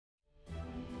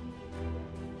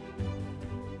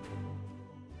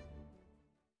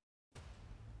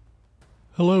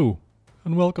Hello,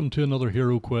 and welcome to another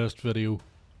HeroQuest video.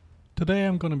 Today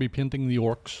I'm going to be painting the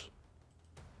orcs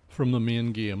from the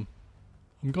main game.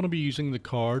 I'm going to be using the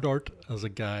card art as a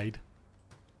guide.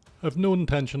 I've no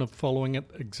intention of following it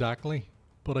exactly,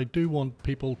 but I do want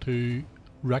people to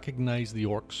recognise the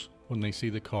orcs when they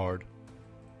see the card.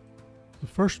 The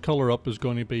first colour up is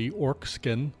going to be Orc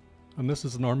Skin, and this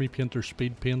is an Army Painter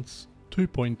Speedpaints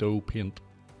 2.0 paint.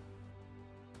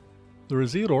 There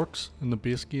is 8 orcs in the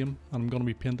base game, and I'm going to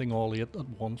be painting all 8 at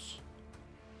once.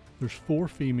 There's 4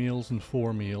 females and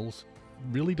 4 males.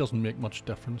 It really doesn't make much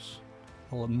difference.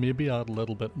 I'll maybe add a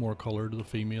little bit more colour to the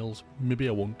females, maybe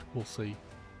I won't, we'll see.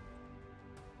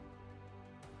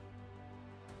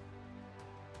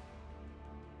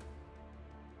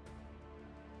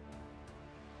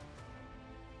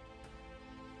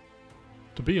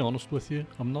 To be honest with you,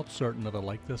 I'm not certain that I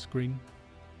like this green.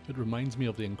 It reminds me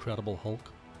of the Incredible Hulk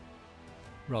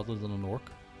rather than an orc,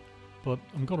 but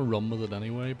I'm going to run with it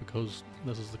anyway because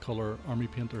this is the colour Army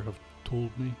Painter have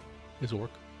told me is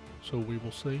orc, so we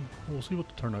will see. We'll see what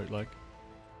they turn out like.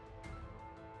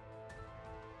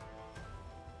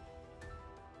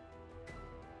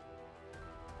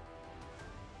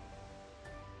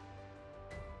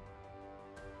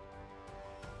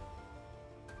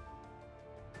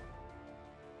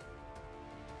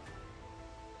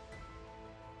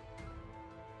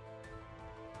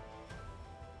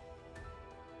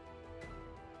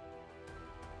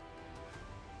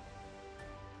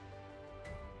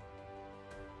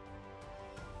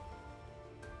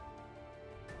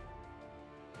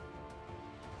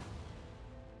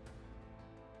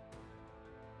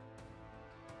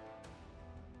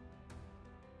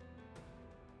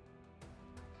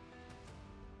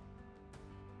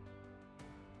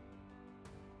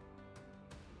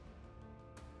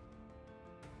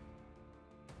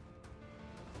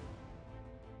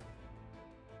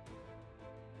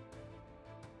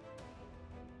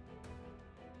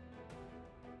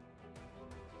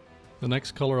 The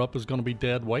next colour up is going to be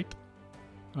Dead White,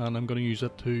 and I'm going to use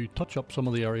it to touch up some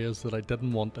of the areas that I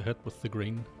didn't want to hit with the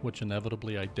green, which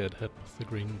inevitably I did hit with the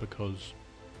green because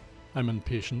I'm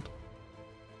impatient.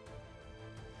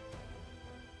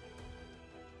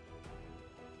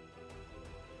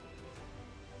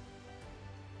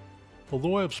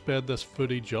 Although I've sped this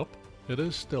footage up, it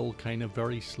is still kind of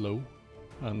very slow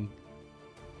and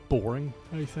boring,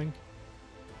 I think.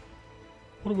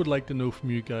 What I would like to know from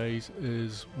you guys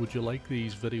is, would you like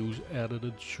these videos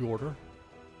edited shorter?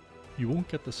 You won't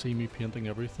get to see me painting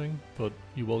everything, but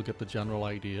you will get the general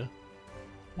idea.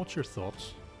 What's your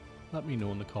thoughts? Let me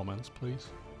know in the comments, please.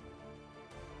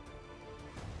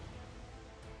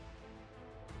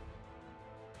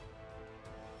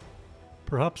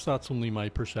 Perhaps that's only my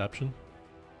perception.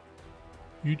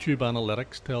 YouTube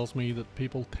analytics tells me that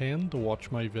people tend to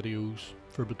watch my videos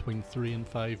for between 3 and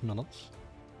 5 minutes.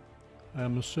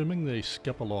 I'm assuming they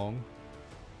skip along,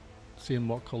 seeing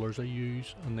what colours I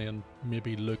use, and then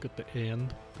maybe look at the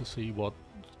end to see what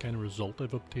kind of result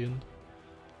I've obtained.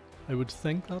 I would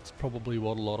think that's probably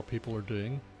what a lot of people are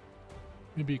doing.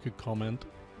 Maybe you could comment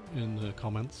in the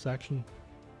comments section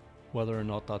whether or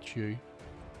not that's you.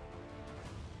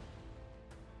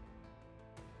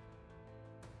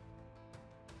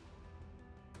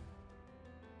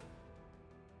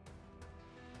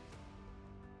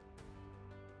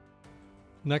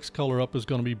 Next colour up is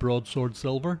going to be Broadsword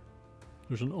Silver.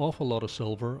 There's an awful lot of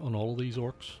silver on all of these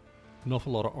orcs, an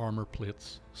awful lot of armour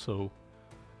plates, so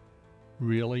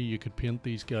really you could paint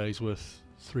these guys with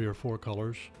 3 or 4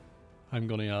 colours. I'm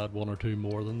going to add 1 or 2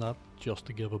 more than that just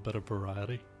to give a bit of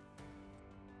variety.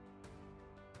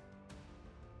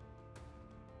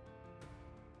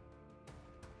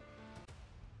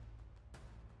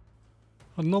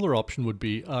 Another option would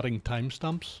be adding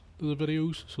timestamps to the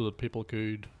videos so that people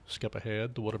could skip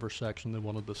ahead to whatever section they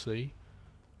wanted to see.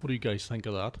 What do you guys think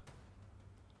of that?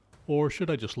 Or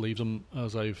should I just leave them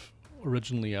as I've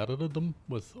originally edited them,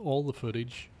 with all the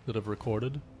footage that I've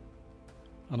recorded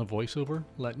and a voiceover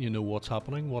letting you know what's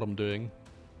happening, what I'm doing,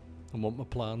 and what my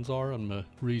plans are and my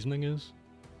reasoning is?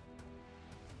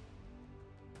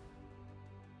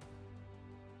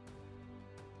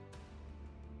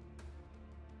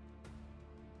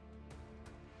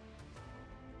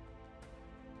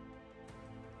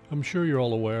 I'm sure you're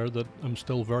all aware that I'm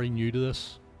still very new to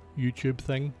this YouTube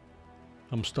thing.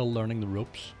 I'm still learning the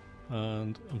ropes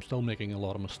and I'm still making a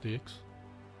lot of mistakes.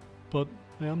 But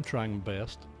I am trying my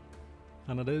best,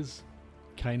 and it is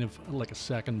kind of like a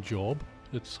second job.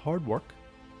 It's hard work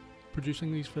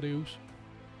producing these videos.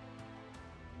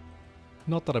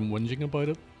 Not that I'm whinging about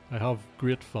it, I have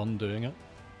great fun doing it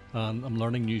and I'm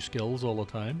learning new skills all the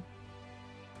time.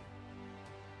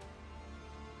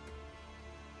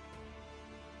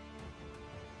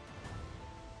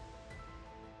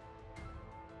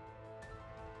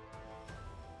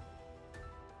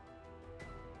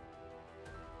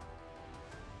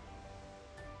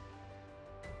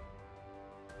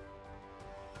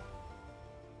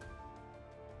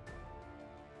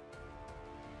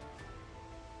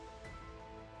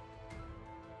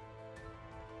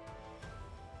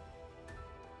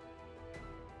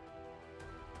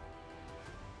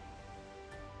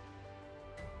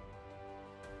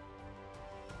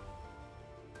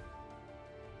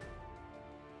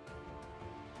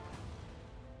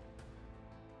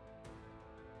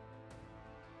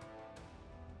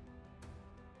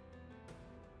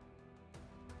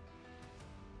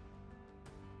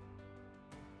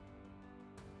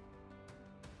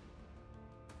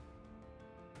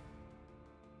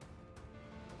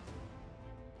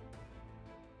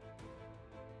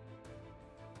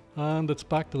 And it's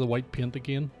back to the white paint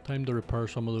again. Time to repair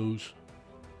some of those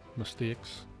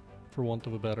mistakes, for want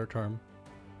of a better term,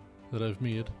 that I've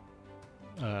made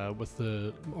with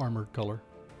the armoured colour.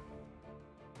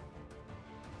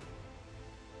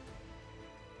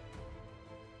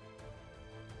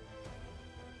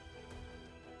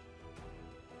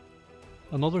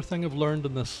 Another thing I've learned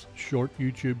in this short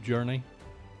YouTube journey,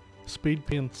 speed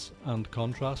paints and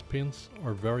contrast paints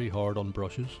are very hard on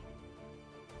brushes.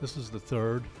 This is the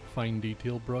third fine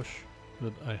detail brush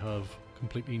that I have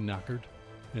completely knackered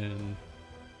in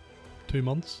 2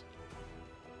 months.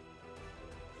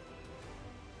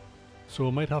 So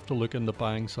I might have to look into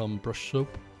buying some brush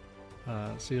soap,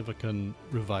 see if I can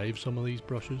revive some of these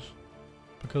brushes,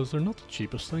 because they're not the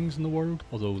cheapest things in the world,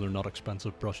 although they're not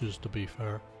expensive brushes to be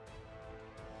fair.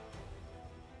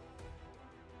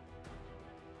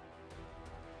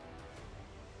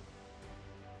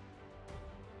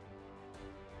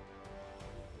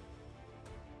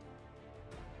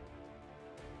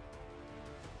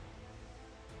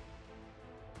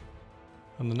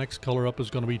 And the next colour up is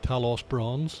going to be Talos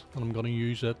Bronze, and I'm going to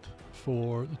use it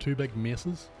for the 2 big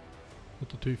maces that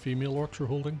the 2 female orcs are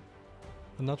holding.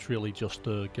 And that's really just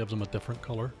to give them a different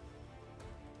colour,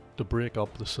 to break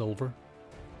up the silver.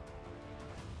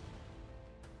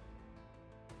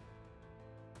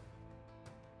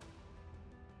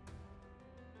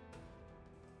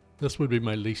 This would be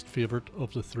my least favourite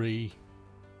of the 3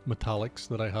 metallics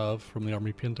that I have from the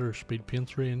Army Painter Speed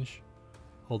Paints range,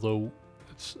 although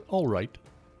it's alright.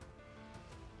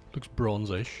 Looks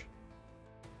bronze-ish.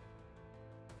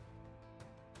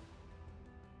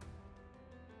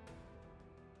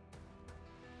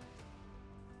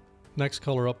 Next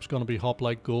colour up is going to be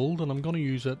Hoplite Gold, and I'm going to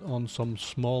use it on some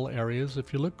small areas.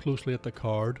 If you look closely at the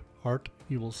card art,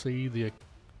 you will see the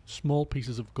small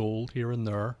pieces of gold here and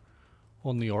there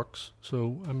on the orcs,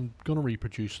 so I'm going to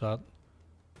reproduce that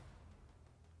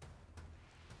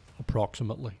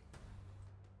approximately.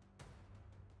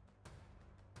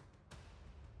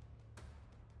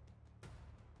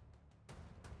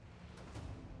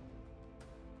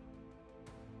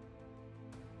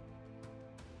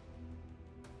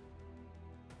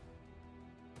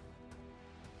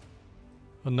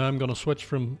 And now I'm going to switch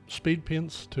from speed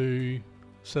paints to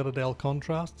Citadel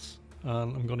contrasts,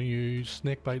 and I'm going to use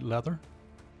Snakebite leather.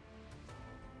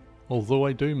 Although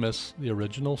I do miss the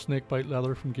original Snakebite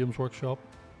leather from Games Workshop,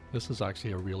 this is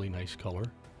actually a really nice colour.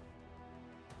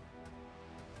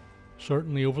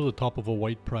 Certainly over the top of a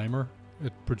white primer,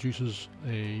 it produces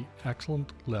an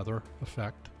excellent leather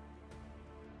effect.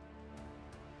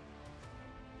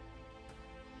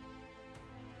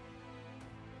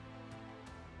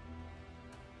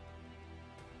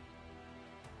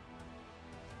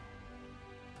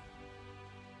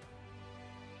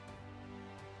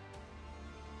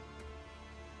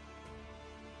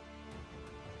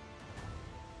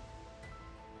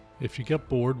 If you get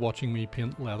bored watching me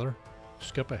paint leather,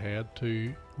 skip ahead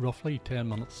to roughly 10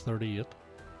 minutes 38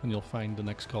 and you'll find the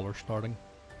next colour starting.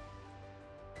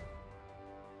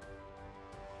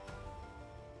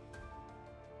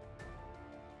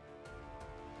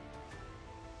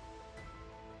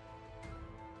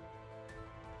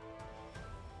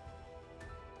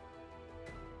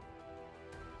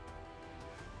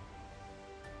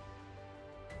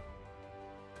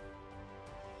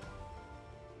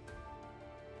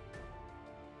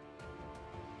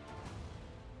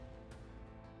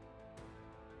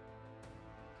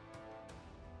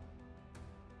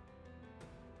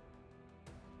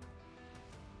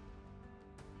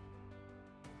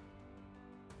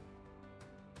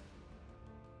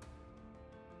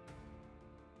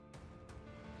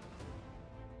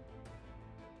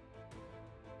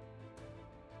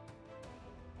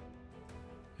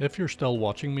 If you're still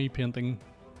watching me painting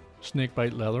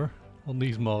Snakebite leather on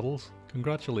these models,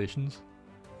 congratulations,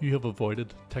 you have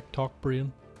avoided TikTok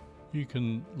brain. You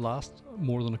can last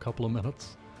more than a couple of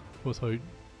minutes without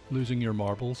losing your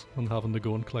marbles and having to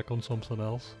go and click on something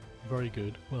else. Very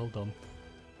good, well done.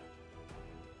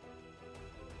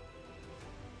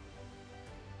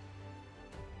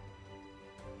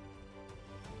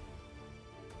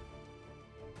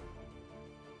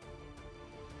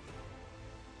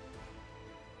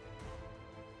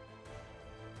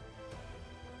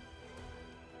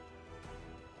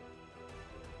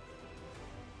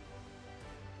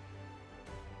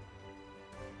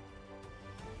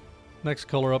 Next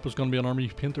colour up is going to be an Army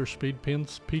Painter Speed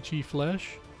Paints Peachy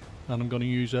Flesh, and I'm going to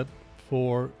use it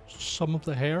for some of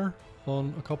the hair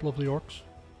on a couple of the orcs.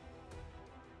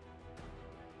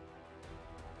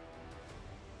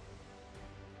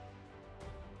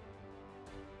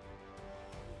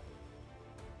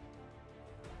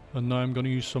 And now I'm going to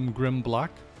use some Grim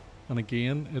Black, and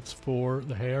again it's for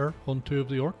the hair on two of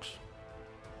the orcs.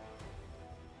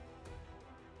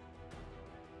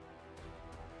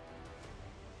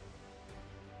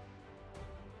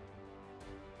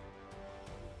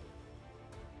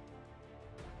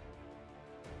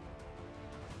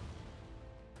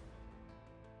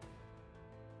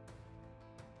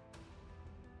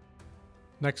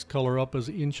 Next colour up is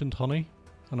Ancient Honey,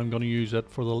 and I'm going to use it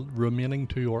for the remaining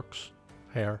two orcs'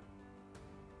 hair.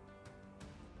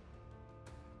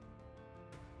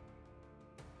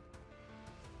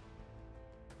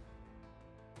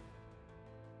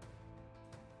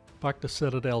 Back to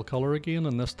Citadel Colour again,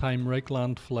 and this time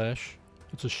Reikland Flesh.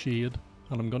 It's a shade,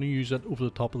 and I'm going to use it over the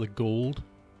top of the gold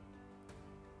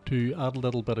to add a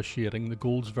little bit of shading. The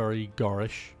gold's very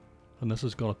garish, and this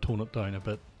is going to tone it down a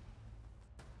bit.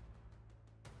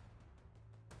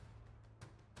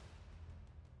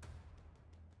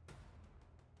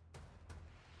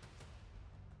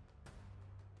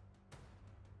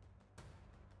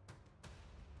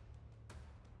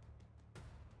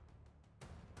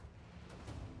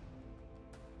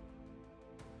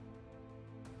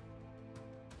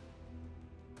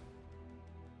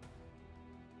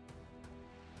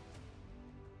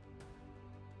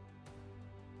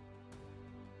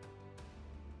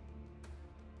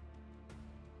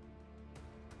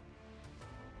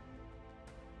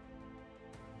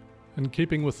 In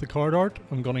keeping with the card art,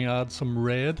 I'm going to add some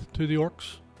red to the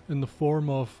orcs in the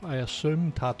form of, I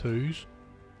assume, tattoos.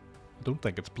 I don't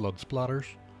think it's blood splatters,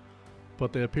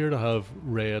 but they appear to have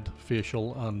red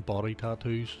facial and body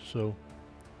tattoos, so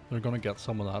they're going to get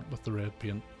some of that with the red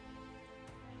paint.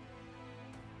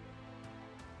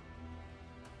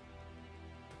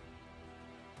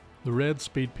 The red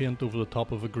speed paint over the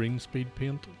top of a green speed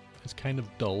paint is kind of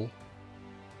dull,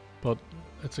 but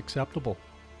it's acceptable.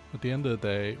 At the end of the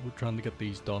day, we're trying to get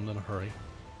these done in a hurry,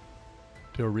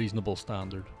 to a reasonable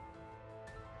standard.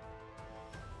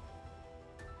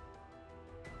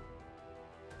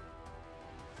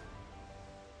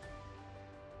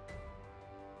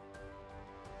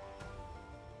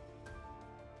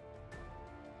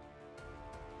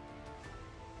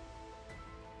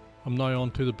 I'm now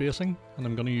on to the basing, and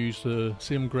I'm going to use the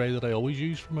same grey that I always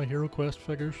use for my HeroQuest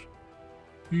figures.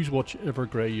 Use whichever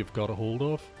grey you've got a hold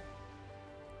of.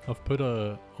 I've put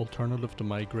an alternative to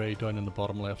my grey down in the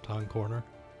bottom left hand corner.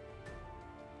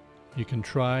 You can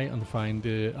try and find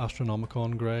the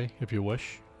Astronomicon grey if you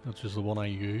wish, which is the one I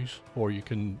use, or you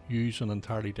can use an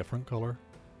entirely different colour.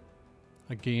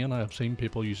 Again, I have seen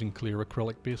people using clear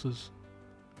acrylic bases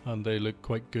and they look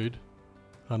quite good,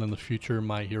 and in the future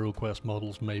my HeroQuest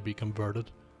models may be converted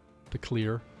to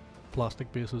clear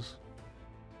plastic bases.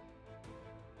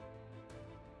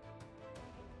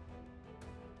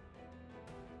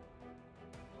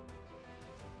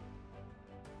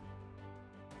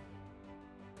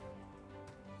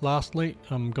 Lastly,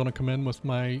 I'm going to come in with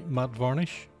my matte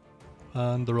varnish,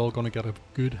 and they're all going to get a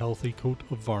good healthy coat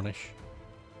of varnish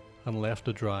and left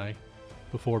to dry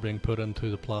before being put into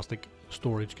the plastic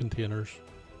storage containers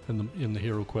in the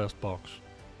HeroQuest box.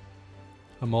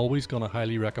 I'm always going to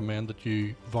highly recommend that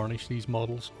you varnish these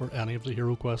models, or any of the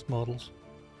HeroQuest models,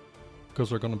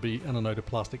 because they're going to be in and out of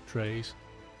plastic trays.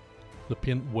 The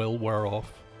paint will wear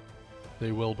off,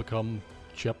 they will become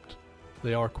chipped,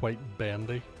 they are quite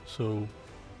bendy, so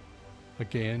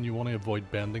again, you want to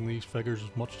avoid bending these figures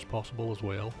as much as possible as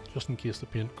well, just in case the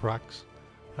paint cracks.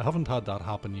 I haven't had that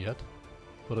happen yet,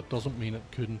 but it doesn't mean it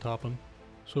couldn't happen.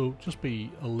 So just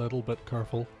be a little bit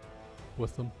careful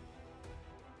with them.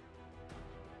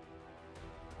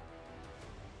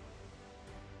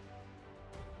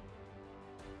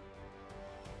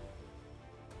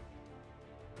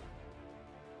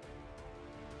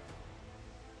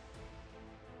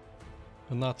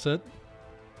 And that's it.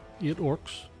 8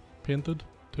 orcs painted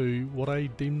to what I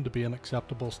deem to be an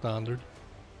acceptable standard.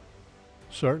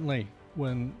 Certainly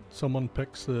when someone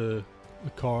picks the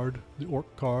card, the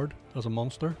orc card, as a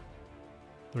monster,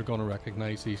 they're going to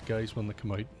recognise these guys when they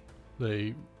come out.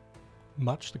 They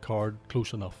match the card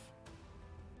close enough.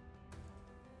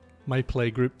 My play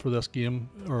group for this game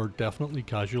are definitely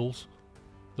casuals.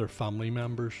 They're family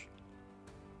members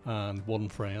and one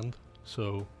friend,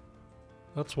 so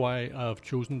that's why I've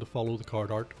chosen to follow the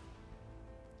card art,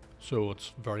 so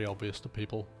it's very obvious to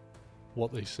people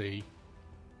what they see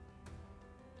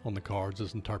on the cards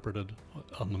is interpreted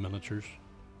on the miniatures.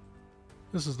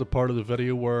 This is the part of the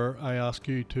video where I ask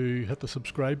you to hit the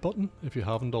subscribe button if you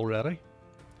haven't already.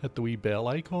 Hit the wee bell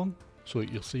icon so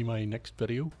that you'll see my next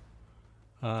video,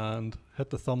 and hit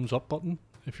the thumbs up button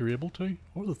if you're able to,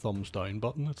 or the thumbs down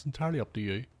button, it's entirely up to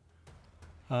you.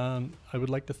 And I would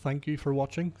like to thank you for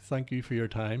watching, thank you for your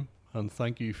time, and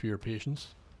thank you for your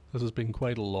patience. This has been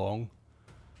quite a long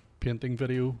painting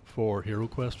video for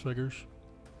HeroQuest figures,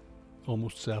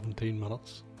 almost 17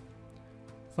 minutes.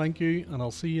 Thank you, and I'll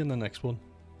see you in the next one.